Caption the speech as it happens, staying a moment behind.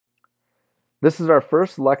This is our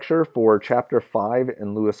first lecture for Chapter 5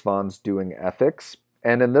 in Louis Vaughn's Doing Ethics.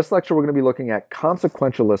 And in this lecture, we're going to be looking at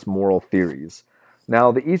consequentialist moral theories.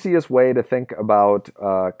 Now, the easiest way to think about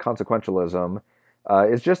consequentialism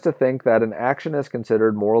is just to think that an action is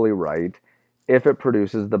considered morally right if it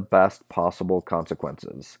produces the best possible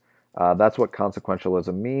consequences. That's what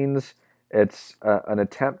consequentialism means. It's an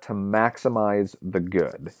attempt to maximize the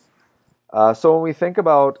good. So when we think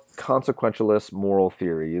about consequentialist moral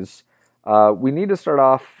theories, we need to start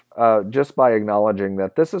off just by acknowledging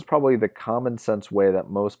that this is probably the common sense way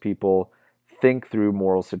that most people think through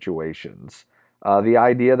moral situations. The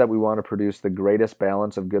idea that we want to produce the greatest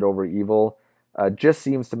balance of good over evil just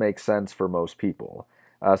seems to make sense for most people.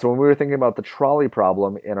 So when we were thinking about the trolley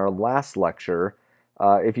problem in our last lecture,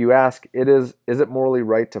 if you ask, is it morally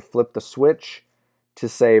right to flip the switch to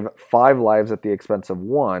save 5 lives at the expense of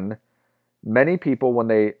 1? Many people, when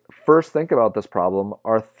they first think about this problem,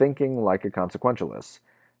 are thinking like a consequentialist.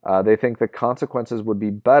 They think the consequences would be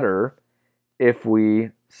better if we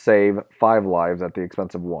save 5 lives at the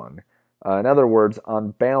expense of 1. In other words,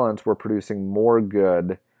 on balance, we're producing more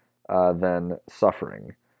good than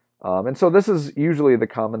suffering. And so this is usually the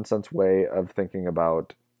common sense way of thinking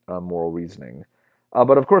about moral reasoning.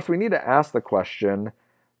 But of course, we need to ask the question,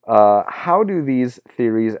 how do these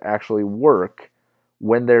theories actually work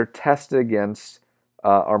when they're tested against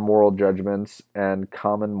our moral judgments and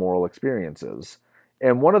common moral experiences?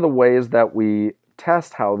 And one of the ways that we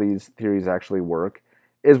test how these theories actually work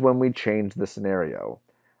is when we change the scenario.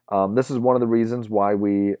 This is one of the reasons why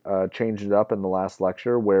we changed it up in the last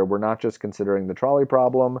lecture, where we're not just considering the trolley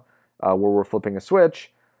problem, where we're flipping a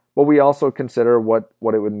switch, but we also consider what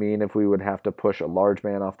it would mean if we would have to push a large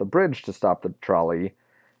man off the bridge to stop the trolley.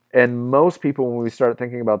 And most people, when we start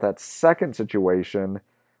thinking about that second situation,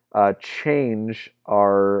 change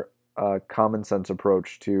our common sense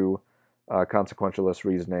approach to consequentialist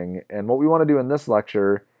reasoning. And what we want to do in this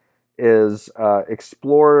lecture is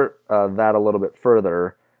explore that a little bit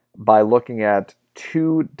further by looking at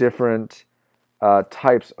 2 different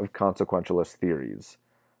types of consequentialist theories.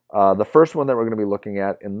 The first one that we're going to be looking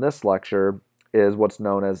at in this lecture is what's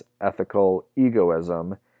known as ethical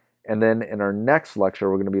egoism. And then in our next lecture,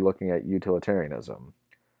 we're going to be looking at utilitarianism.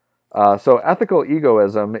 So ethical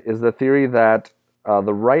egoism is the theory that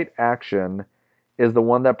the right action is the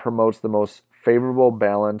one that promotes the most favorable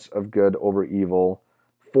balance of good over evil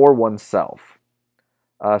for oneself.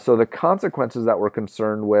 So the consequences that we're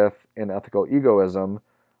concerned with in ethical egoism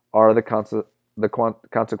are the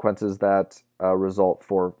consequences that result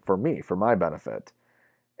for me, for my benefit.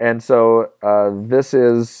 And so this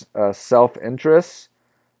is self-interest,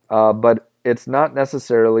 but it's not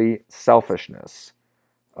necessarily selfishness.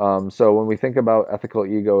 So when we think about ethical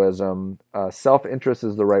egoism, self-interest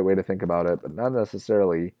is the right way to think about it, but not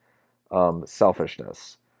necessarily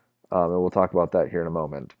selfishness. And we'll talk about that here in a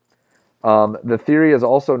moment. The theory is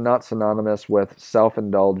also not synonymous with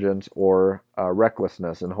self-indulgence or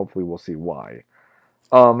recklessness, and hopefully we'll see why.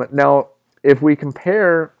 Now, if we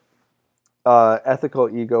compare ethical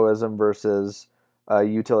egoism versus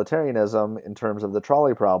utilitarianism in terms of the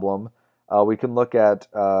trolley problem, we can look at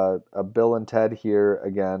Bill and Ted here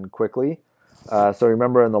again quickly. So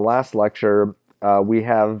remember in the last lecture, we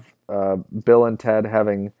have Bill and Ted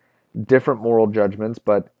having different moral judgments,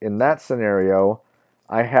 but in that scenario,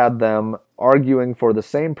 I had them arguing for the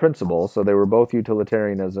same principle. So they were both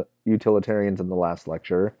utilitarians in the last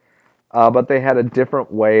lecture, but they had a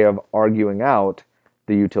different way of arguing out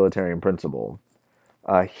the utilitarian principle.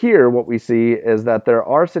 Here, what we see is that there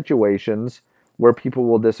are situations where people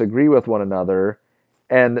will disagree with one another,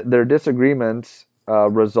 and their disagreements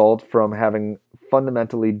result from having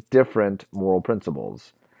fundamentally different moral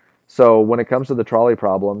principles. So when it comes to the trolley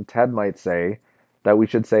problem, Ted might say that we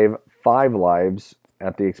should save 5 lives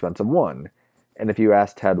at the expense of 1. And if you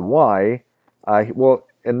ask Ted why, well,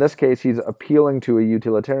 in this case, he's appealing to a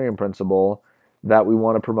utilitarian principle that we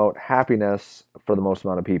want to promote happiness for the most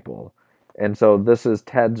amount of people. And so this is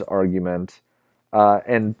Ted's argument.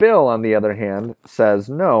 And Bill, on the other hand, says,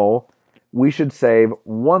 no, we should save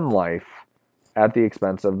 1 life at the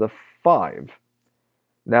expense of the 5.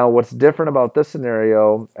 Now, what's different about this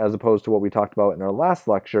scenario, as opposed to what we talked about in our last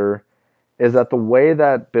lecture, is that the way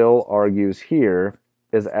that Bill argues here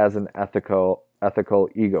is as an ethical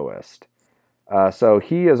egoist. So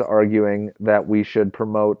he is arguing that we should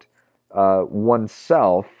promote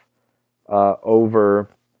oneself over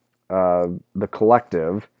the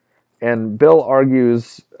collective. And Bill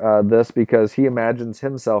argues this because he imagines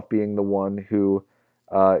himself being the one who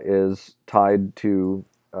is tied to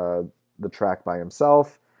the track by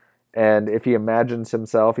himself. And if he imagines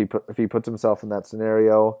himself, if he puts himself in that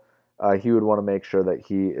scenario, he would want to make sure that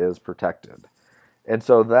he is protected. And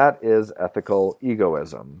so that is ethical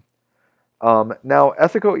egoism. Now,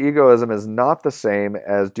 ethical egoism is not the same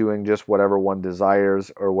as doing just whatever one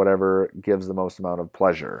desires or whatever gives the most amount of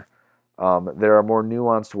pleasure. There are more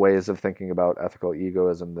nuanced ways of thinking about ethical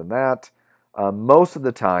egoism than that. Most of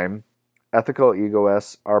the time, ethical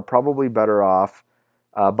egoists are probably better off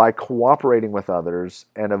by cooperating with others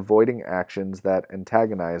and avoiding actions that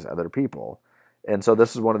antagonize other people. And so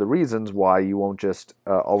this is one of the reasons why you won't just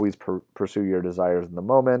always pursue your desires in the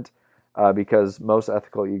moment, because most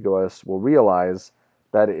ethical egoists will realize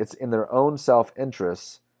that it's in their own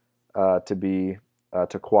self-interest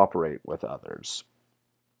to cooperate with others.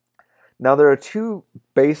 Now, there are two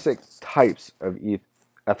basic types of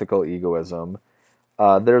ethical egoism.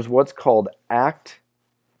 There's what's called act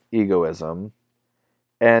egoism.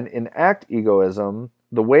 And in act egoism,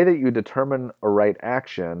 the way that you determine a right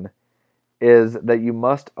action is that you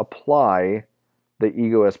must apply the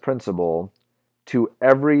egoist principle to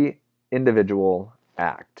every individual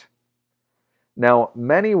act. Now,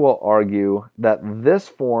 many will argue that this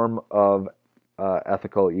form of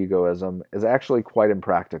ethical egoism is actually quite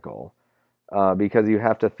impractical, because you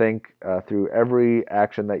have to think through every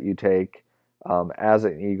action that you take as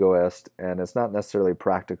an egoist, and it's not necessarily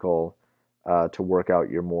practical to work out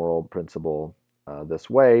your moral principle this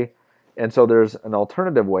way. And so there's an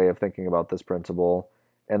alternative way of thinking about this principle,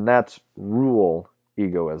 and that's rule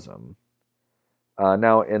egoism.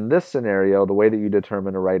 Now, in this scenario, the way that you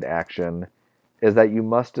determine a right action is that you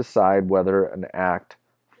must decide whether an act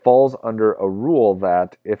falls under a rule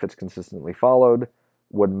that, if it's consistently followed,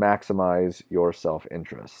 would maximize your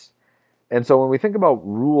self-interest. And so when we think about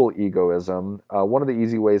rule egoism, one of the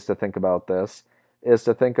easy ways to think about this is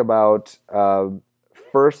to think about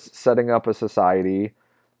first setting up a society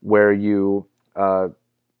where you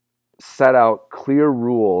set out clear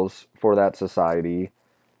rules for that society,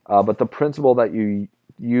 but the principle that you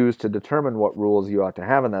use to determine what rules you ought to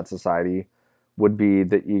have in that society would be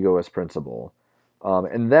the egoist principle.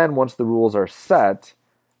 And then once the rules are set,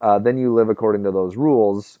 then you live according to those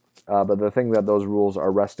rules, but the thing that those rules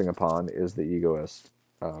are resting upon is the egoist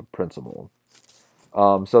principle.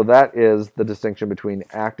 So that is the distinction between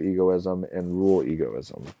act egoism and rule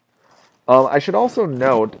egoism. I should also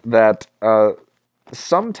note that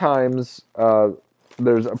sometimes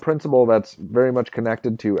there's a principle that's very much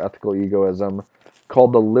connected to ethical egoism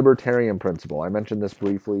called the libertarian principle. I mentioned this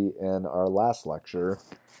briefly in our last lecture.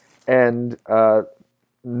 And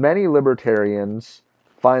many libertarians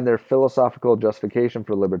find their philosophical justification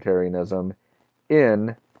for libertarianism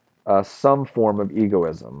in some form of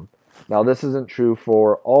egoism. Now, this isn't true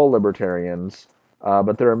for all libertarians,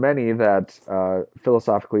 but there are many that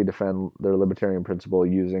philosophically defend their libertarian principle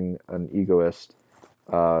using an egoist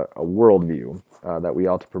a worldview that we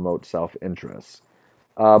ought to promote self-interest.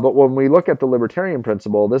 But when we look at the libertarian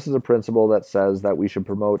principle, this is a principle that says that we should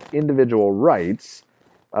promote individual rights.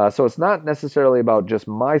 So it's not necessarily about just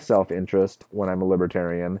my self-interest when I'm a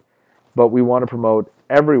libertarian, but we want to promote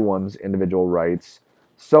everyone's individual rights,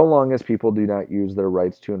 so long as people do not use their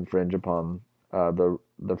rights to infringe upon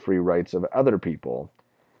the free rights of other people.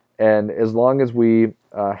 And as long as we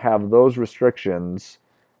have those restrictions,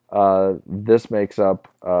 this makes up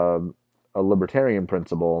a libertarian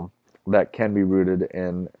principle that can be rooted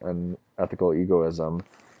in an ethical egoism.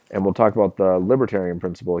 And we'll talk about the libertarian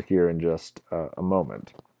principle here in just a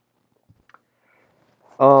moment.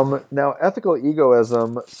 Now, ethical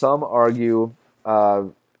egoism, some argue,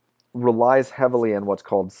 relies heavily on what's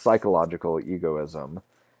called psychological egoism.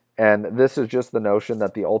 And this is just the notion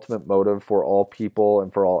that the ultimate motive for all people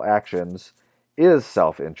and for all actions is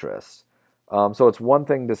self-interest. So it's one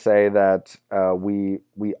thing to say that we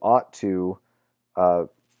ought to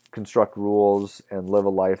construct rules and live a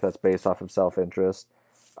life that's based off of self-interest.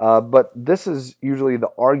 But this is usually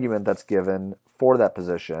the argument that's given for that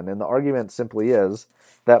position. And the argument simply is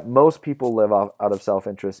that most people live out of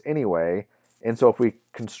self-interest anyway. And so if we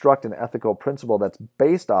construct an ethical principle that's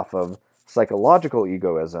based off of psychological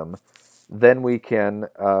egoism, then we can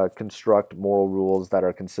construct moral rules that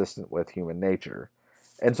are consistent with human nature.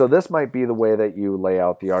 And so this might be the way that you lay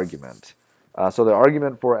out the argument. So the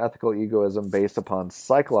argument for ethical egoism based upon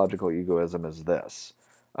psychological egoism is this.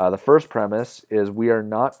 The first premise is we are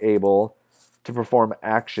not able to perform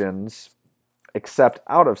actions except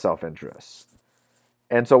out of self-interest.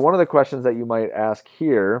 And so one of the questions that you might ask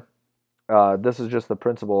here, this is just the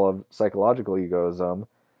principle of psychological egoism,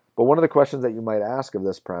 but one of the questions that you might ask of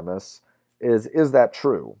this premise is that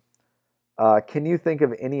true? Can you think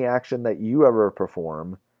of any action that you ever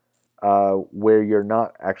perform where you're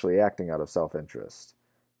not actually acting out of self-interest?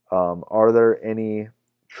 Are there any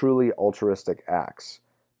truly altruistic acts,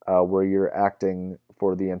 where you're acting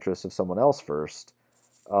for the interests of someone else first.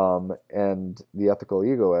 And the ethical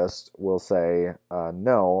egoist will say,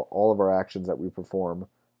 no, all of our actions that we perform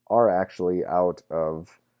are actually out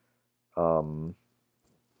of um,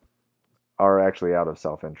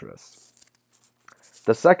 self-interest.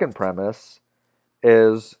 The second premise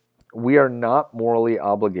is we are not morally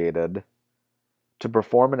obligated to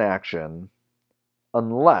perform an action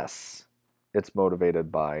unless it's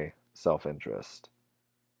motivated by self-interest.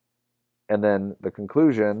 And then the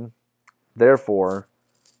conclusion, therefore,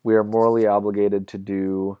 we are morally obligated to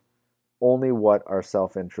do only what our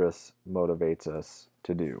self-interest motivates us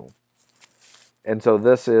to do. And so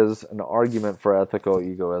this is an argument for ethical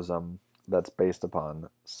egoism that's based upon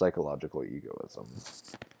psychological egoism.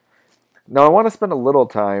 Now, I want to spend a little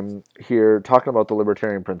time here talking about the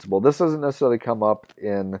libertarian principle. This doesn't necessarily come up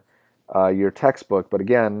in your textbook, but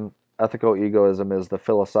again, ethical egoism is the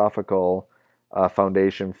philosophical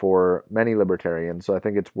foundation for many libertarians, so I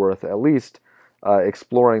think it's worth at least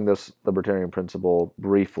exploring this libertarian principle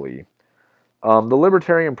briefly. The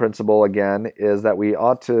libertarian principle, again, is that we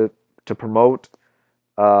ought to promote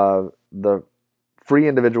the free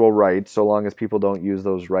individual rights so long as people don't use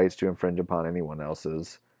those rights to infringe upon anyone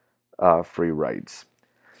else's free rights.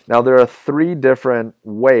 Now, there are three different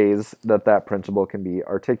ways that that principle can be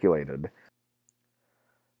articulated.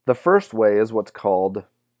 The first way is what's called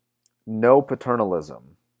no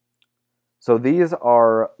paternalism. So these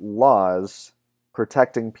are laws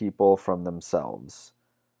protecting people from themselves.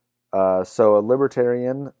 So a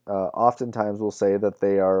libertarian oftentimes will say that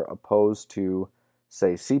they are opposed to,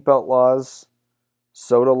 say, seatbelt laws,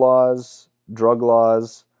 soda laws, drug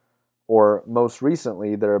laws, or most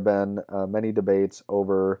recently there have been many debates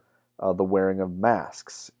over the wearing of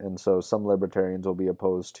masks. And so some libertarians will be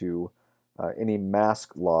opposed to any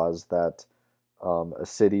mask laws that a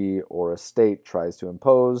city or a state tries to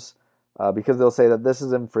impose because they'll say that this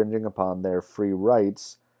is infringing upon their free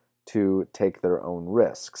rights to take their own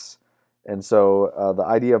risks. And so the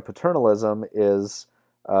idea of paternalism is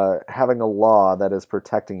having a law that is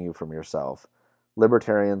protecting you from yourself.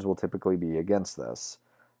 Libertarians will typically be against this.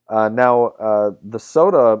 Now, the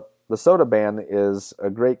soda ban is a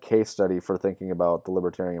great case study for thinking about the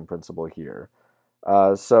libertarian principle here.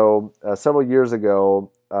 So several years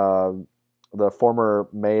ago, the former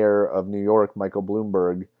mayor of New York, Michael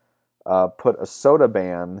Bloomberg, put a soda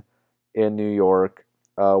ban in New York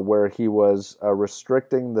where he was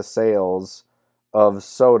restricting the sales of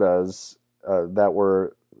sodas that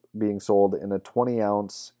were being sold in a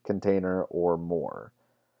 20-ounce container or more.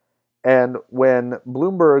 And when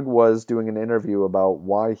Bloomberg was doing an interview about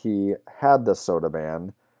why he had this soda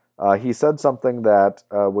ban, he said something that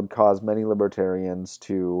would cause many libertarians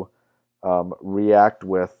to react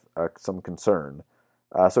with some concern.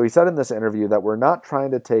 So he said in this interview that we're not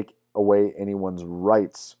trying to take away anyone's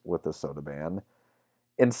rights with the soda ban.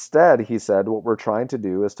 Instead, he said, what we're trying to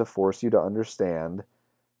do is to force you to understand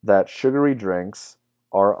that sugary drinks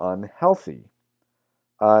are unhealthy.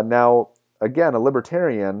 Now, again, a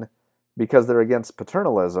libertarian, because they're against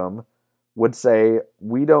paternalism, would say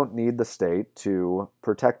we don't need the state to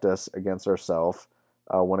protect us against ourselves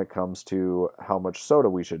when it comes to how much soda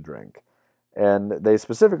we should drink. And they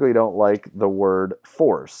specifically don't like the word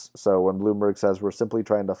force. So when Bloomberg says we're simply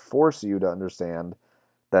trying to force you to understand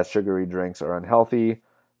that sugary drinks are unhealthy,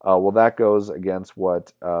 well, that goes against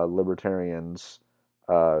what libertarians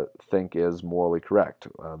think is morally correct.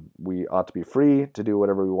 We ought to be free to do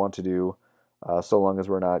whatever we want to do, so long as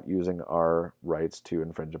we're not using our rights to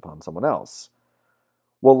infringe upon someone else.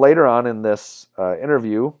 Well, later on in this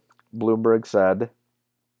interview, Bloomberg said,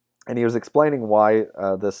 and he was explaining why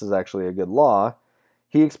this is actually a good law,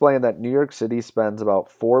 he explained that New York City spends about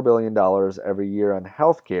 $4 billion every year on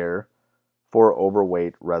health care for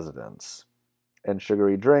overweight residents. And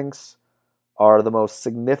sugary drinks are the most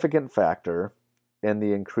significant factor in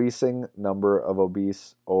the increasing number of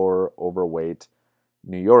obese or overweight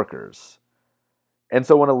New Yorkers. And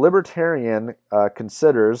so when a libertarian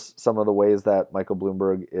considers some of the ways that Michael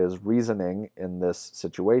Bloomberg is reasoning in this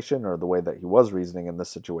situation, or the way that he was reasoning in this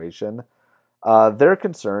situation, their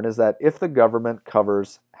concern is that if the government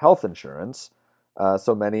covers health insurance,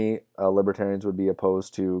 so many libertarians would be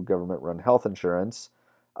opposed to government-run health insurance,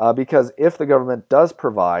 because if the government does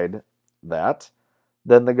provide that,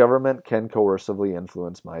 then the government can coercively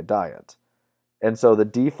influence my diet. And so the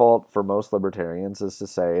default for most libertarians is to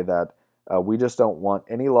say that we just don't want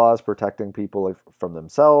any laws protecting people from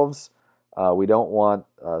themselves. We don't want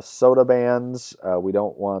soda bans. We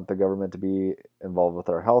don't want the government to be involved with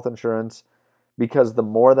our health insurance, because the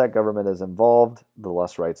more that government is involved, the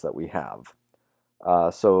less rights that we have.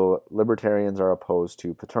 So libertarians are opposed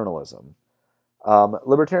to paternalism.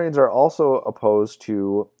 Libertarians are also opposed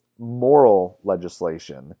to moral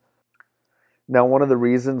legislation. Now, one of the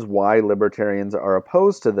reasons why libertarians are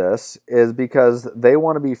opposed to this is because they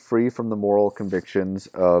want to be free from the moral convictions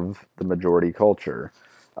of the majority culture.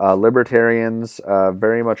 Libertarians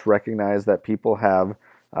very much recognize that people have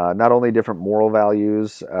not only different moral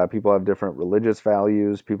values, people have different religious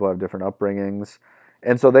values, people have different upbringings.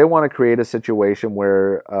 And so they want to create a situation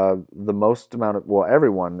where the most amount of, well,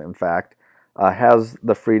 everyone, in fact, has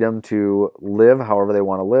the freedom to live however they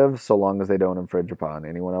want to live so long as they don't infringe upon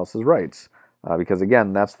anyone else's rights. Because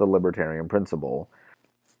again, that's the libertarian principle.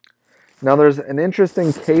 Now, there's an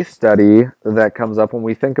interesting case study that comes up when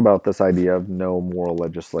we think about this idea of no moral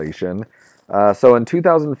legislation. So in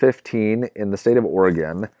 2015, in the state of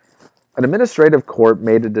Oregon, an administrative court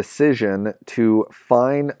made a decision to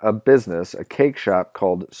fine a business, a cake shop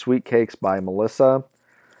called Sweet Cakes by Melissa.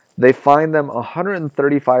 They fined them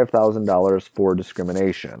 $135,000 for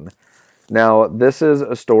discrimination. Now, this is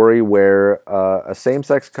a story where a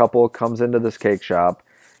same-sex couple comes into this cake shop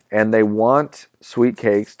and they want Sweet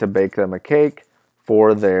Cakes to bake them a cake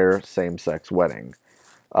for their same-sex wedding.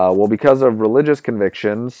 Well, because of religious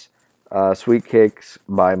convictions, Sweet Cakes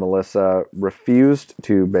by Melissa refused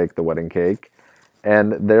to bake the wedding cake,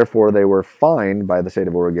 and therefore they were fined by the state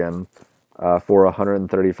of Oregon for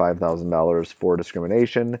 $135,000 for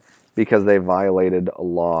discrimination because they violated a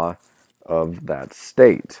law of that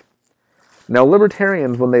state. Now,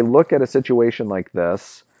 libertarians, when they look at a situation like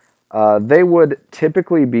this, they would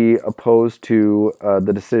typically be opposed to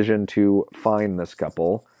the decision to fine this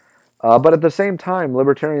couple. But at the same time,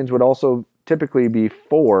 libertarians would also typically be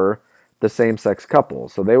for the same-sex couple.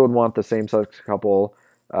 So they would want the same-sex couple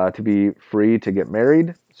to be free to get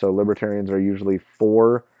married. So libertarians are usually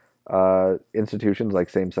for institutions like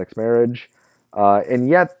same-sex marriage. And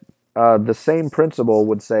yet, the same principle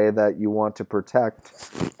would say that you want to protect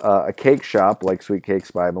a cake shop like Sweet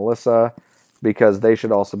Cakes by Melissa because they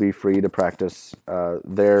should also be free to practice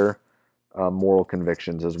their moral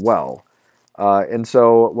convictions as well. And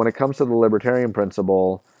so when it comes to the libertarian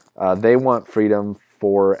principle, they want freedom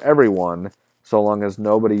for everyone so long as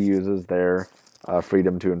nobody uses their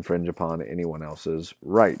freedom to infringe upon anyone else's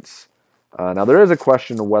rights. Now, there is a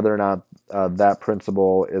question of whether or not that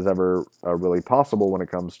principle is ever really possible when it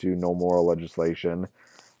comes to no moral legislation,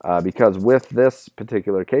 because with this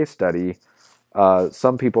particular case study,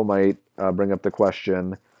 some people might bring up the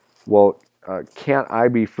question, well, can't I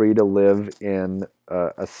be free to live in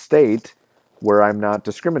a state where I'm not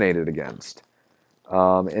discriminated against?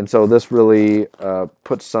 And so this really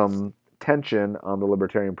puts some tension on the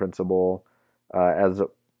libertarian principle as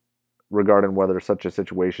regarding whether such a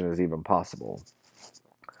situation is even possible.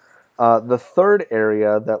 The third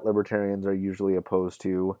area that libertarians are usually opposed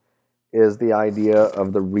to is the idea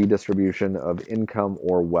of the redistribution of income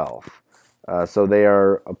or wealth. So they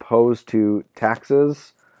are opposed to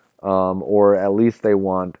taxes, or at least they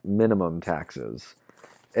want minimum taxes.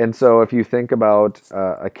 And so if you think about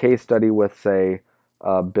a case study with, say,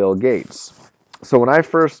 Bill Gates. So when I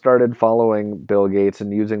first started following Bill Gates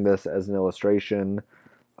and using this as an illustration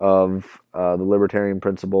of the libertarian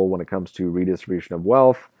principle when it comes to redistribution of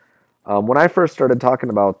wealth, when I first started talking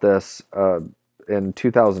about this in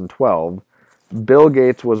 2012, Bill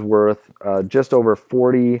Gates was worth just over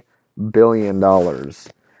 $40 billion.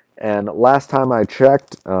 And last time I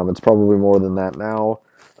checked, it's probably more than that now,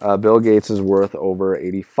 Bill Gates is worth over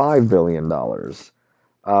 $85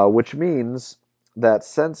 billion, which means that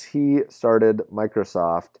since he started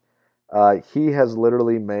Microsoft, he has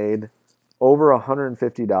literally made over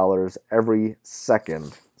 $150 every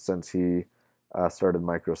second since he started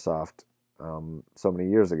Microsoft so many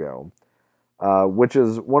years ago, which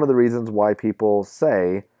is one of the reasons why people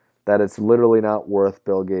say that it's literally not worth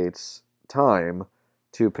Bill Gates' time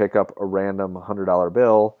to pick up a random $100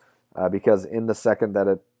 bill, because in the second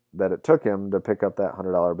that it took him to pick up that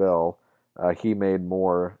 $100 bill, he made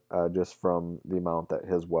more just from the amount that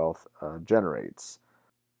his wealth generates.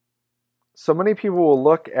 So many people will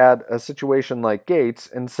look at a situation like Gates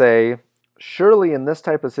and say, surely in this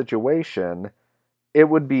type of situation, it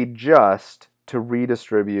would be just to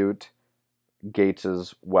redistribute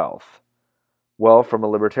Gates's wealth. Well, from a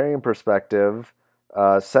libertarian perspective,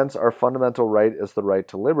 since our fundamental right is the right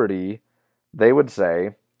to liberty, they would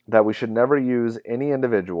say that we should never use any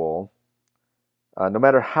individual, no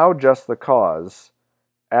matter how just the cause,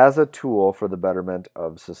 as a tool for the betterment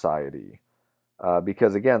of society.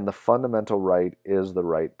 Because again, the fundamental right is the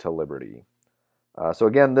right to liberty. So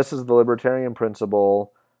again, this is the libertarian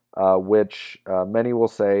principle, which many will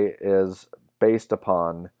say is based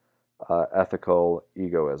upon ethical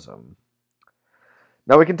egoism.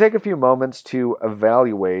 Now we can take a few moments to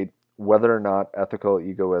evaluate whether or not ethical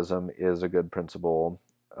egoism is a good principle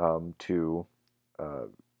to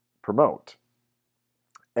promote.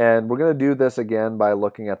 And we're going to do this again by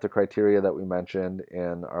looking at the criteria that we mentioned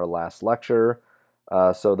in our last lecture.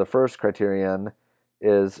 So the first criterion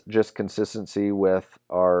is just consistency with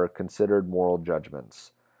our considered moral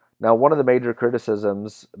judgments. Now, one of the major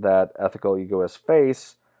criticisms that ethical egoists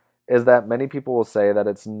face is that many people will say that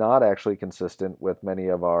it's not actually consistent with many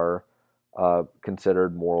of our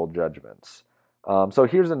considered moral judgments. So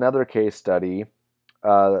here's another case study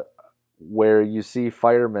where you see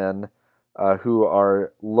firemen who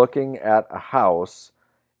are looking at a house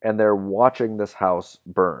and they're watching this house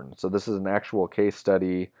burn. So this is an actual case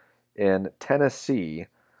study in Tennessee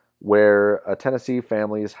where a Tennessee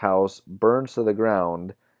family's house burns to the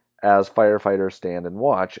ground as firefighters stand and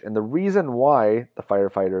watch. And the reason why the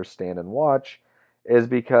firefighters stand and watch is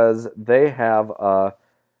because they have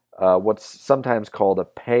what's sometimes called a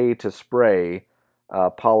pay-to-spray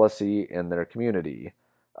policy in their community.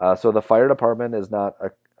 So the fire department is not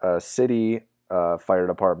a city fire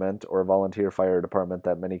department or volunteer fire department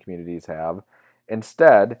that many communities have.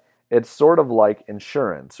 Instead, it's sort of like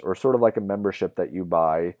insurance or sort of like a membership that you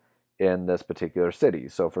buy in this particular city.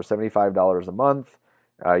 So for $75 a month,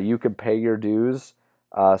 you could pay your dues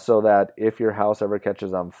so that if your house ever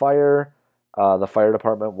catches on fire, the fire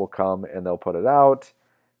department will come and they'll put it out.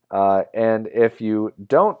 And if you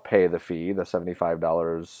don't pay the fee, the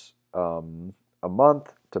 $75 a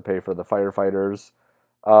month to pay for the firefighters,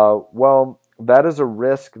 well, that is a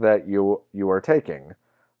risk that you are taking.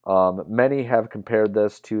 Many have compared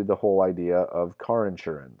this to the whole idea of car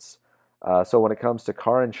insurance. So when it comes to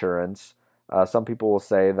car insurance, some people will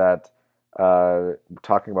say that,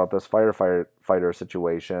 talking about this firefighter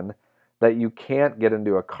situation, that you can't get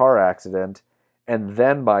into a car accident and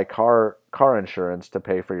then buy car insurance to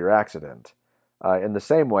pay for your accident. In the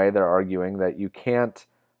same way, they're arguing that you can't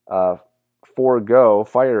forego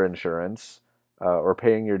fire insurance or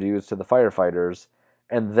paying your dues to the firefighters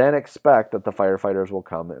and then expect that the firefighters will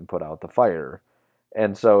come and put out the fire.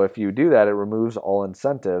 And so if you do that, it removes all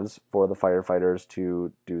incentives for the firefighters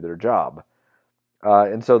to do their job.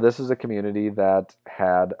 And so this is a community that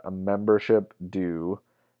had a membership due,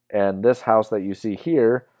 and this house that you see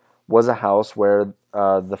here was a house where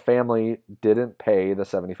the family didn't pay the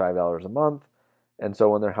 $75 a month, and so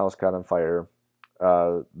when their house caught on fire,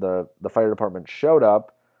 the fire department showed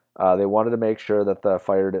up. They wanted to make sure that the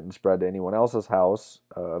fire didn't spread to anyone else's house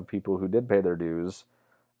of people who did pay their dues,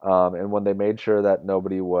 and when they made sure that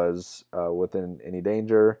nobody was within any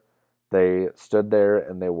danger, they stood there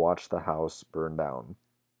and they watched the house burn down.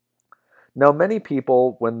 Now, many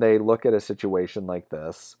people, when they look at a situation like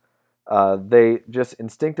this, they just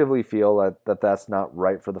instinctively feel that that's not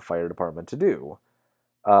right for the fire department to do.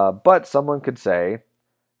 But someone could say,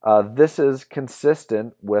 this is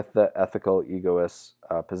consistent with the ethical egoist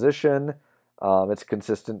position. It's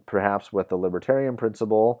consistent perhaps with the libertarian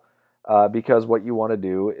principle, because what you want to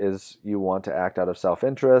do is you want to act out of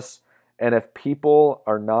self-interest. And if people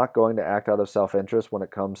are not going to act out of self-interest when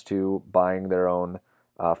it comes to buying their own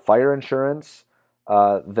fire insurance,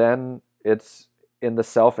 then it's in the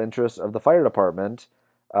self-interest of the fire department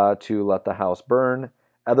to let the house burn.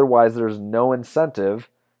 Otherwise, there's no incentive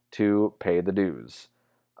to pay the dues.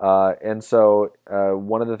 And so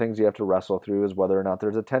one of the things you have to wrestle through is whether or not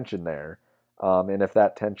there's a tension there. And if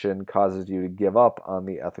that tension causes you to give up on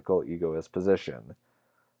the ethical egoist position.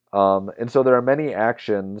 And so there are many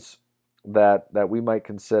actions that we might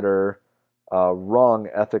consider wrong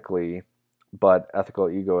ethically, but ethical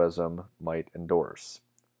egoism might endorse.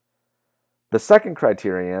 The second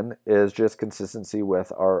criterion is just consistency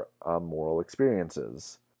with our moral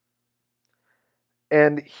experiences.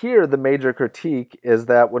 And here the major critique is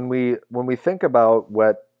that when we think about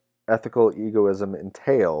what ethical egoism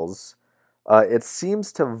entails, it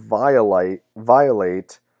seems to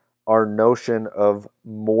violate our notion of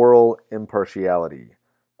moral impartiality.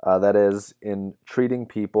 That is, in treating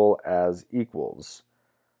people as equals.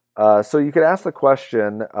 So you could ask the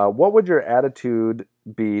question, what would your attitude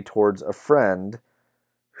be towards a friend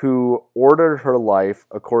who ordered her life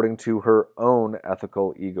according to her own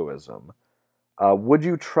ethical egoism? Would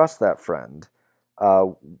you trust that friend?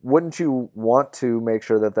 Wouldn't you want to make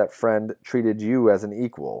sure that that friend treated you as an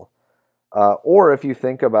equal? Or if you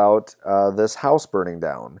think about this house burning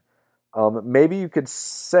down, maybe you could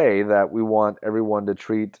say that we want everyone to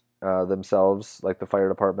treat themselves like the fire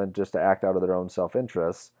department, just to act out of their own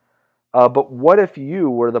self-interest. But what if you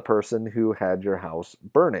were the person who had your house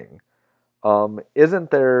burning?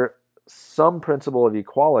 Isn't there some principle of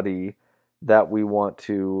equality that we want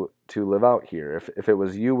to live out here. If it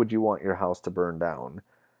was you, would you want your house to burn down?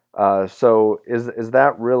 So is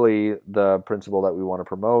that really the principle that we want to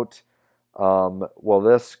promote? Well,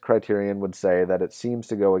 this criterion would say that it seems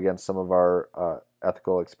to go against some of our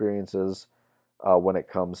ethical experiences when it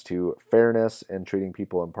comes to fairness and treating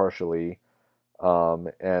people impartially.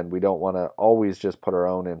 And we don't want to always just put our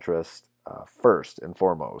own interest first and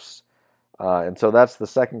foremost. And so that's the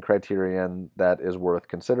second criterion that is worth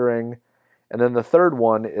considering. And then the third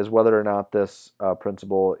one is whether or not this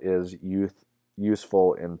principle is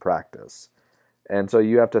useful in practice. And so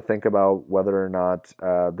you have to think about whether or not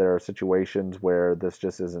there are situations where this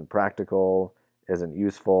just isn't practical, isn't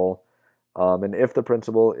useful. And if the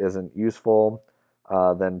principle isn't useful,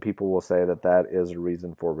 then people will say that that is a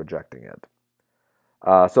reason for rejecting it.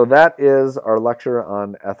 So that is our lecture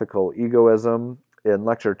on ethical egoism. In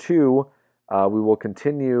lecture 2, we will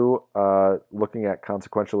continue looking at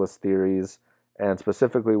consequentialist theories, and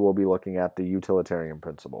specifically we'll be looking at the utilitarian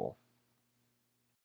principle.